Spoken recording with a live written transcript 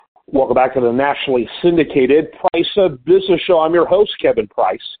Welcome back to the nationally syndicated Price of Business Show. I'm your host, Kevin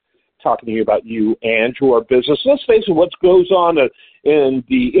Price, talking to you about you and your business. Let's face it, what goes on in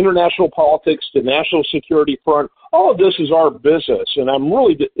the international politics, the national security front, all of this is our business. And I'm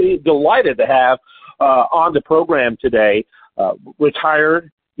really delighted to have on the program today retired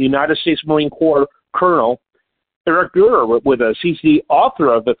United States Marine Corps Colonel Eric Buer with us. He's the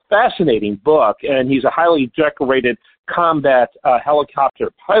author of a fascinating book, and he's a highly decorated combat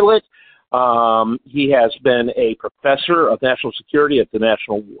helicopter pilot. He has been a professor of national security at the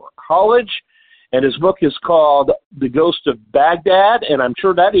National War College, and his book is called The Ghost of Baghdad, and I'm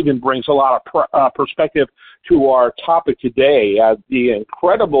sure that even brings a lot of perspective to our topic today, the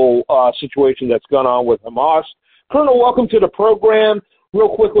incredible situation that's gone on with Hamas. Colonel, welcome to the program.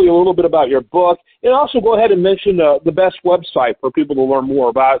 Real quickly, a little bit about your book, and also go ahead and mention the best website for people to learn more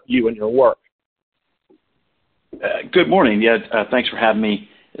about you and your work. Good morning. Thanks for having me.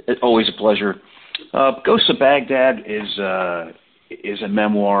 It's always a pleasure. Ghost of Baghdad is a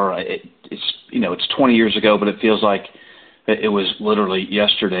memoir. It's 20 years ago, but it feels like it was literally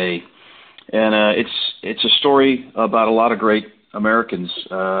yesterday. And it's a story about a lot of great Americans,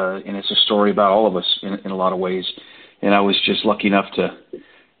 and it's a story about all of us in a lot of ways. And I was just lucky enough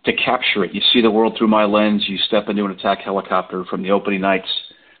to capture it. You see the world through my lens. You step into an attack helicopter from the opening nights,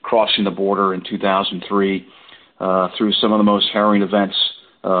 crossing the border in 2003, through some of the most harrowing events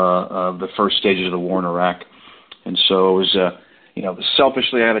of the first stages of the war in Iraq. And so it was,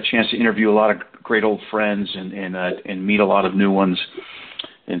 selfishly, I had a chance to interview a lot of great old friends and meet a lot of new ones.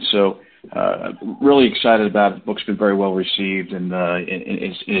 And so really excited about it. The book's been very well received, and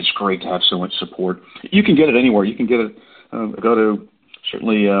it's great to have so much support. You can get it anywhere. You can get it, go to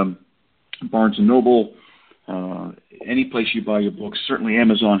certainly Barnes & Noble, any place you buy your books. Certainly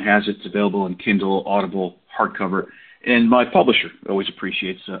Amazon has it. It's available in Kindle, Audible, hardcover. And my publisher always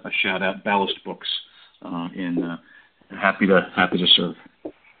appreciates a shout-out, Ballast Books, and happy to serve.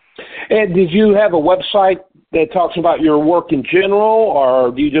 And did you have a website that talks about your work in general,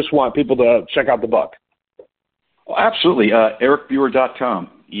 or do you just want people to check out the book? Well, absolutely. EricBuer.com,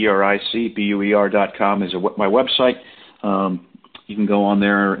 EricBuer.com is my website. You can go on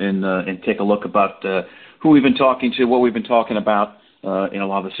there and take a look about who we've been talking to, what we've been talking about, and a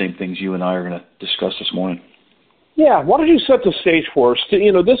lot of the same things you and I are going to discuss this morning. Yeah, why don't you set the stage for us?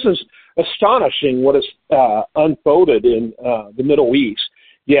 This is astonishing what has unfolded in the Middle East,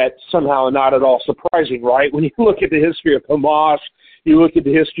 yet somehow not at all surprising, right? When you look at the history of Hamas, you look at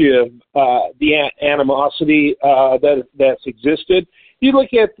the history of the animosity that's existed, you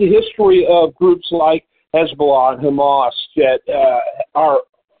look at the history of groups like Hezbollah and Hamas that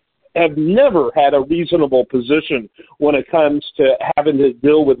have never had a reasonable position when it comes to having to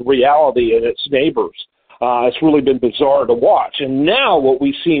deal with reality and its neighbors. It's really been bizarre to watch. And now what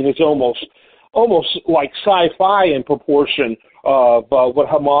we've seen is almost like sci-fi in proportion of what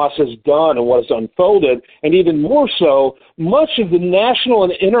Hamas has done and what has unfolded, and even more so, much of the national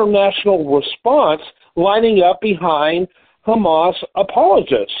and international response lining up behind Hamas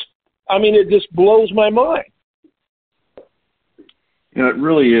apologists. I mean, it just blows my mind. It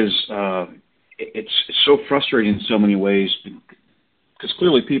really is. It's so frustrating in so many ways because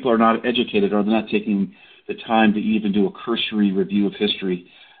clearly people are not educated or they're not taking the time to even do a cursory review of history.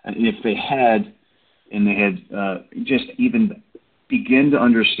 And if they had, and they had just even begin to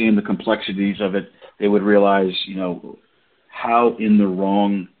understand the complexities of it, they would realize, how in the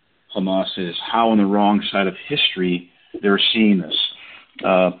wrong Hamas is, how on the wrong side of history they're seeing this.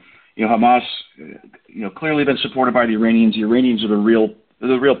 Hamas, clearly been supported by the Iranians. The Iranians are the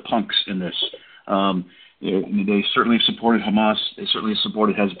real punks in this. They certainly supported Hamas. They certainly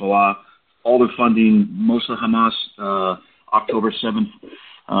supported Hezbollah. All their funding, most of Hamas, October 7th,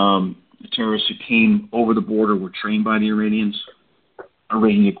 the terrorists who came over the border were trained by the Iranians.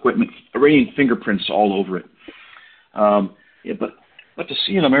 Iranian equipment, Iranian fingerprints all over it. But to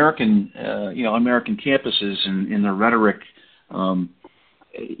see in American campuses and in their rhetoric,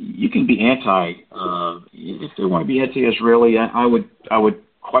 you can be if they want to be anti-Israeli, I would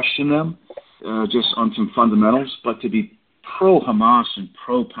question them just on some fundamentals. But to be pro-Hamas and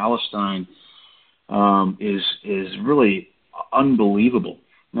pro-Palestine is really unbelievable.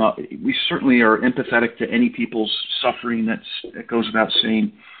 Now, we certainly are empathetic to any people's suffering. That goes without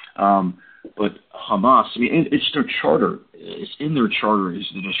saying. But Hamas, it's their charter. It's in their charter is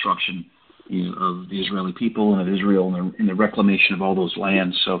the destruction of the Israeli people and of Israel and the reclamation of all those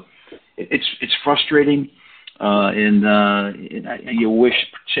lands. So it's frustrating, and you wish,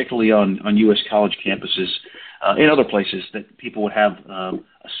 particularly on U.S. college campuses and other places, that people would have a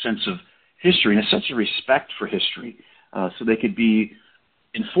sense of history and a sense of respect for history, so they could be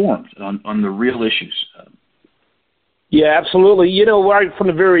informed on the real issues. Yeah, absolutely. You know, right from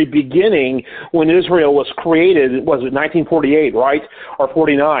the very beginning, when Israel was created, was it 1948, right, or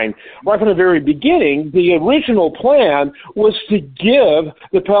 49? Right from the very beginning, the original plan was to give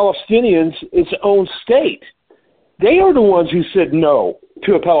the Palestinians its own state. They are the ones who said no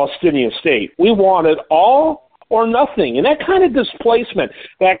to a Palestinian state. We wanted all or nothing. And that kind of displacement,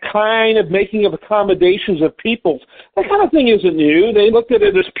 that kind of making of accommodations of peoples, that kind of thing isn't new. They looked at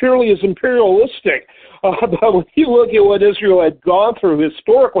it as purely as imperialistic. But when you look at what Israel had gone through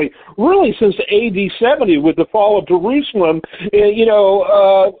historically, really since AD 70 with the fall of Jerusalem,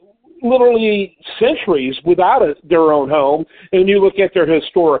 literally centuries without their own home, and you look at their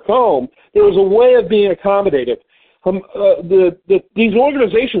historic home, there was a way of being accommodated. These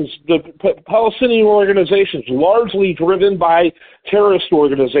organizations, the Palestinian organizations, largely driven by terrorist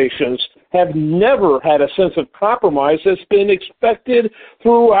organizations, have never had a sense of compromise that's been expected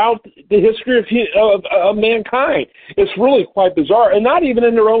throughout the history of mankind. It's really quite bizarre, and not even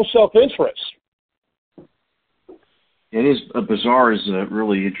in their own self-interest. It is bizarre is a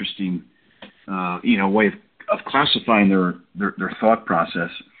really interesting, way of classifying their thought process,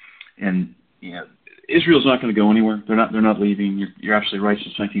 and Israel's not going to go anywhere. They're not leaving. You're absolutely right.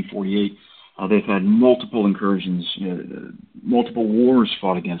 Since 1948, they've had multiple incursions, multiple wars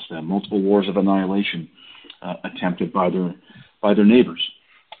fought against them, multiple wars of annihilation attempted by their neighbors.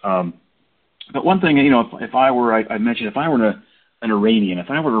 But one thing, if I were an Iranian, if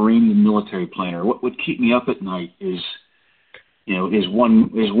I were an Iranian military planner, what would keep me up at night is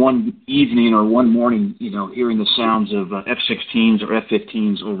one evening or one morning, hearing the sounds of F-16s or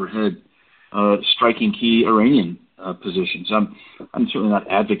F-15s overhead. Striking key Iranian positions. I'm certainly not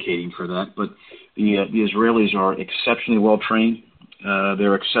advocating for that, but the Israelis are exceptionally well trained.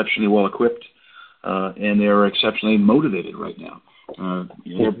 They're exceptionally well equipped, and they're exceptionally motivated right now.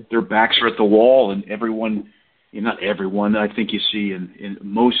 Their backs are at the wall, and everyone, not everyone, I think you see in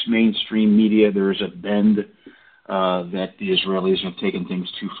most mainstream media, there is a bend that the Israelis have taken things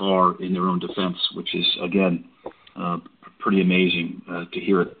too far in their own defense, which is, again, pretty amazing to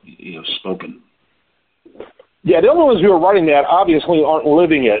hear it, spoken. Yeah, the only ones who are writing that obviously aren't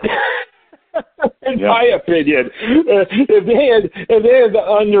living it. In my opinion, if they had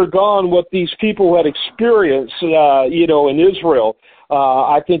undergone what these people had experienced, in Israel,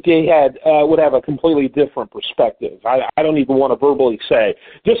 I think they would have a completely different perspective. I don't even want to verbally say.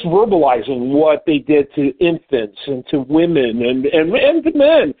 Just verbalizing what they did to infants and to women and to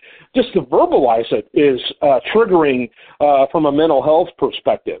men, just to verbalize it is triggering from a mental health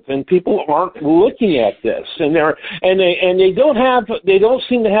perspective. And people aren't looking at this, and they don't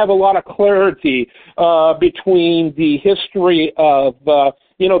seem to have a lot of clarity between the history of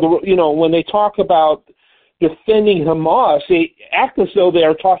when they talk about defending Hamas, they act as though they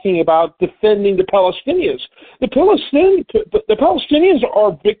are talking about defending the Palestinians. The Palestinians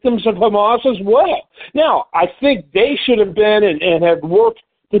are victims of Hamas as well. Now, I think they should have been and have worked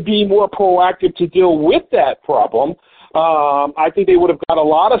to be more proactive to deal with that problem. I think they would have got a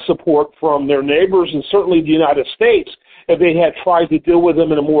lot of support from their neighbors and certainly the United States if they had tried to deal with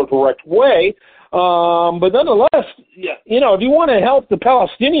them in a more direct way. But nonetheless, if you want to help the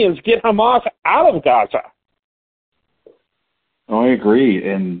Palestinians get Hamas out of Gaza. Oh, I agree,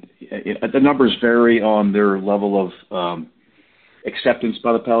 and the numbers vary on their level of acceptance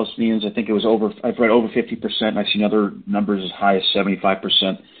by the Palestinians. I think it was I've read over 50%. I've seen other numbers as high as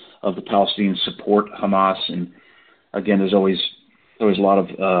 75% of the Palestinians support Hamas. And again, there's always a lot of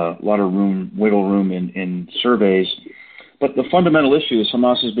wiggle room in surveys. But the fundamental issue is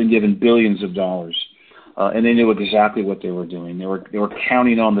Hamas has been given billions of dollars, and they knew exactly what they were doing. They were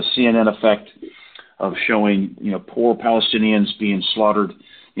counting on the CNN effect of showing, poor Palestinians being slaughtered,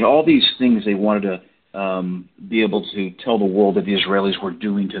 all these things they wanted to be able to tell the world that the Israelis were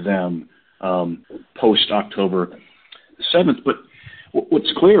doing to them post-October 7th. But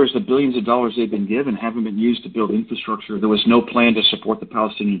what's clear is the billions of dollars they've been given haven't been used to build infrastructure. There was no plan to support the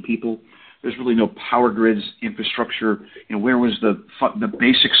Palestinian people. There's really no power grids, infrastructure. Where was the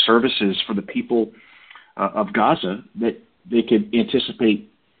basic services for the people of Gaza that they could anticipate?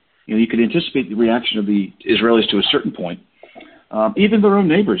 You could anticipate the reaction of the Israelis to a certain point. Even their own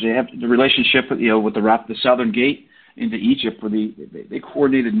neighbors, they have the relationship with the southern gate into Egypt, where they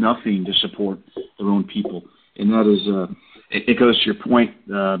coordinated nothing to support their own people. And that is, it goes to your point,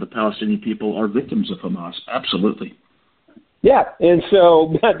 the Palestinian people are victims of Hamas. Absolutely. Yeah, and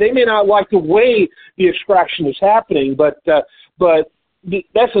so they may not like the way the extraction is happening, but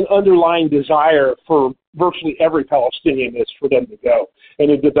that's an underlying desire for virtually every Palestinian is for them to go and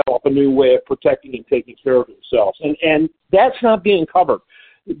to develop a new way of protecting and taking care of themselves. And that's not being covered.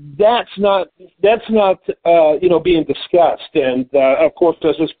 being discussed. And of course,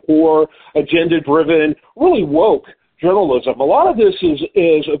 there's this poor, agenda-driven, really woke journalism. A lot of this is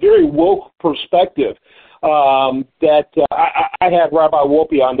a very woke perspective. I had Rabbi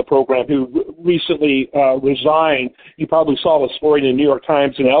Wolpe on the program, who recently resigned. You probably saw the story in the New York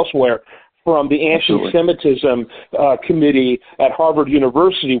Times and elsewhere, from the anti-Semitism committee at Harvard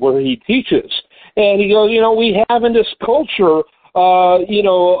University, where he teaches. And he goes, we have in this culture,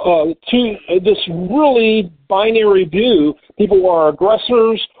 this really binary view: people are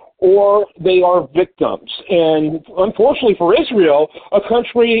aggressors or they are victims. And unfortunately for Israel, a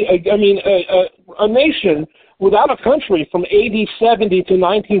nation without a country from AD 70 to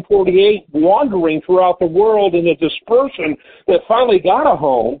 1948, wandering throughout the world in a dispersion that finally got a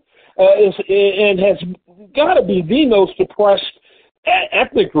home, has got to be the most oppressed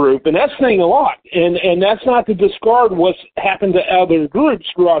ethnic group, and that's saying a lot. And that's not to discard what's happened to other groups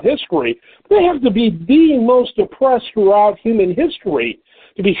throughout history. They have to be the most oppressed throughout human history,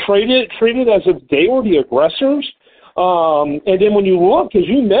 to be treated as if they were the aggressors. And then when you look, as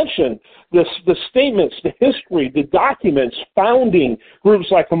you mentioned, the statements, the history, the documents founding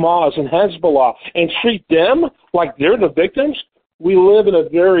groups like Hamas and Hezbollah, and treat them like they're the victims, we live in a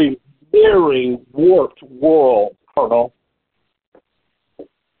very, very warped world, Colonel.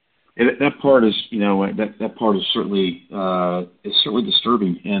 That part is, that part is certainly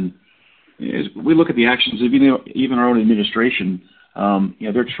disturbing. And as we look at the actions of even our own administration,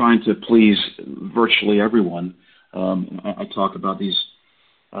 they're trying to please virtually everyone. I talk about these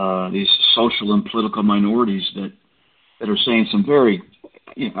social and political minorities that are saying some very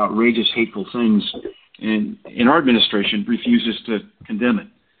outrageous, hateful things, and our administration refuses to condemn it,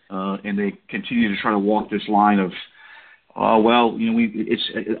 and they continue to try to walk this line of,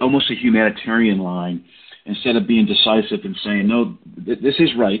 it's almost a humanitarian line, instead of being decisive and saying, no, this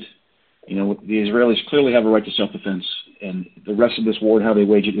is right. The Israelis clearly have a right to self-defense, and the rest of this war and how they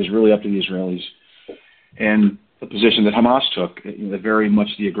wage it is really up to the Israelis. And the position that Hamas took, very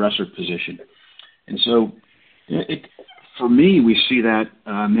much the aggressor position. And so, for me, we see that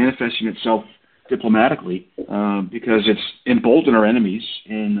manifesting itself diplomatically because it's emboldened our enemies,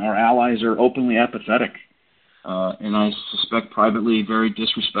 and our allies are openly apathetic, and I suspect privately very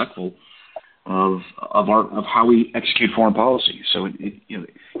disrespectful of how we execute foreign policy. So,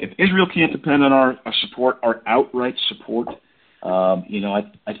 if Israel can't depend on our support, our outright support, I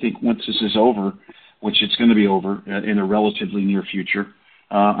think once this is over, which it's going to be over in a relatively near future,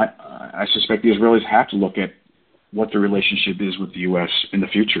 I suspect the Israelis have to look at what the relationship is with the U.S. in the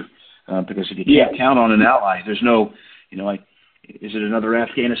future, because if you can't count on an ally, there's no, is it another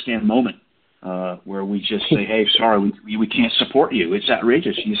Afghanistan moment where we just say, hey, sorry, we can't support you? It's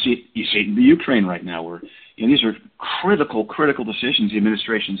outrageous. You see it in the Ukraine right now, where these are critical decisions the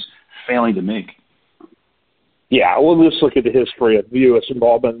administration's failing to make. Yeah, well, let's look at the history of the U.S.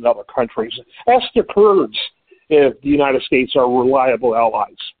 involvement in other countries. Ask the Kurds if the United States are reliable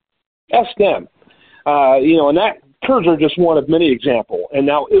allies. Ask them. And that Kurds are just one of many examples, and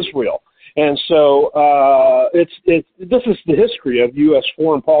now Israel. And so this is the history of U.S.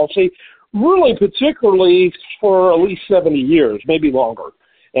 foreign policy, really particularly for at least 70 years, maybe longer.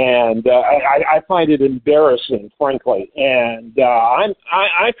 And I find it embarrassing, frankly. And I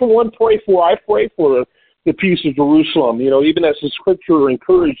for one, pray for the peace of Jerusalem, even as the scripture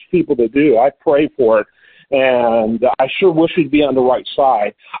encouraged people to do. I pray for it, and I sure wish we'd be on the right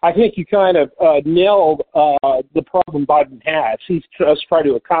side. I think you kind of nailed the problem Biden has. He's just trying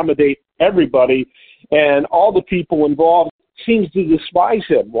to accommodate everybody, and all the people involved seems to despise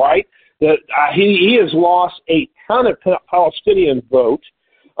him, right? That he has lost a ton of Palestinian vote,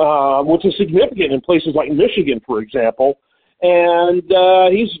 which is significant in places like Michigan, for example. And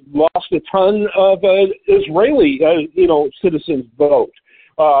he's lost a ton of Israeli, citizens' vote,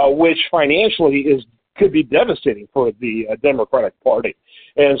 which financially could be devastating for the Democratic Party.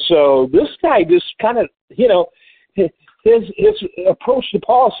 And so this guy just kind of, his approach to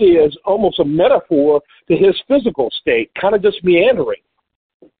policy is almost a metaphor to his physical state, kind of just meandering.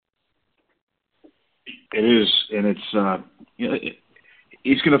 It is, and it's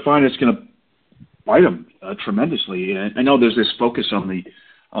he's going to find it's going to bite him tremendously. And I know there's this focus on the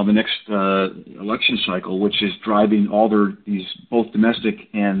next election cycle, which is driving all these both domestic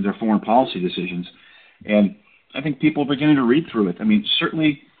and their foreign policy decisions. And I think people are beginning to read through it. I mean,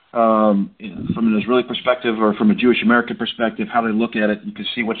 certainly from an Israeli perspective or from a Jewish American perspective, how they look at it, you can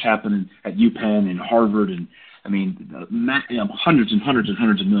see what's happening at UPenn and Harvard, and I mean, hundreds and hundreds and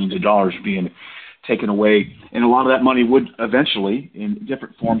hundreds of millions of dollars being taken away, and a lot of that money would eventually, in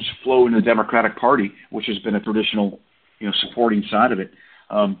different forms, flow in the Democratic Party, which has been a traditional, supporting side of it.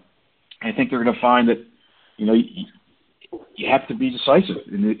 I think they're going to find that, you have to be decisive,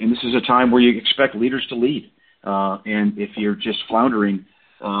 and this is a time where you expect leaders to lead. And if you're just floundering,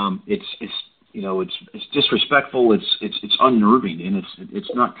 it's disrespectful. It's unnerving, and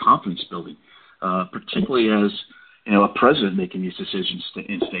it's not confidence building, particularly as a president making these decisions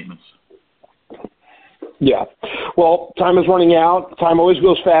in statements. Yeah. Well, time is running out. Time always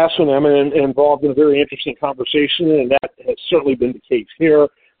goes fast when I'm involved in a very interesting conversation, and that has certainly been the case here.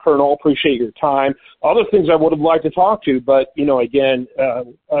 Colonel, appreciate your time. Other things I would have liked to talk to, but, again,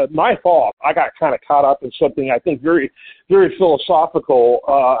 my fault. I got kind of caught up in something I think very, very philosophical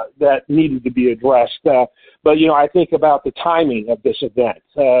that needed to be addressed. But, I think about the timing of this event,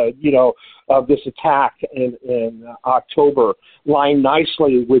 of this attack in October, lying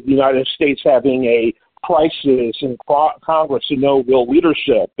nicely with the United States having a crisis in Congress and no real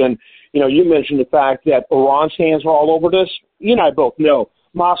leadership. And, you mentioned the fact that Iran's hands are all over this. You and I both know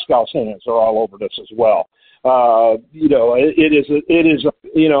Moscow's hands are all over this as well. It is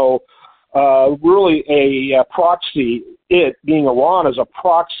really a proxy. It being Iran is a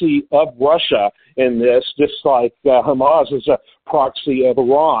proxy of Russia in this, just like Hamas is a proxy of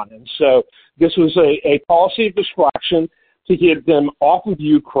Iran. And so this was a policy of distraction to get them off of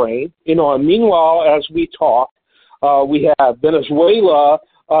Ukraine. And meanwhile, as we talk, we have Venezuela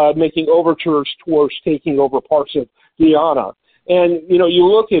making overtures towards taking over parts of Guyana. And, you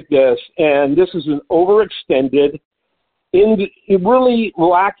look at this, and this is an overextended, really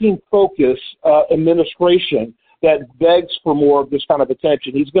lacking focus administration that begs for more of this kind of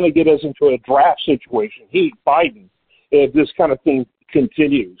attention. He's going to get us into a draft situation, Biden, if this kind of thing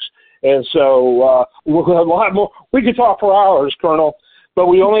continues. And so we'll have a lot more. We could talk for hours, Colonel, but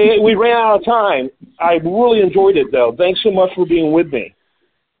we ran out of time. I really enjoyed it, though. Thanks so much for being with me.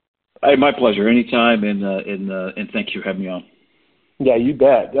 Hey, my pleasure. Anytime, and thank you for having me on. Yeah, you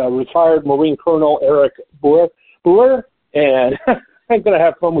bet. Retired Marine Colonel Eric Buer, and I'm going to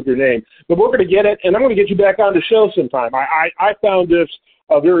have fun with your name. But we're going to get it, and I'm going to get you back on the show sometime. I found this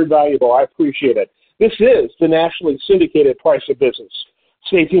very valuable. I appreciate it. This is the nationally syndicated Price of Business.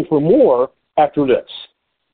 Stay tuned for more after this.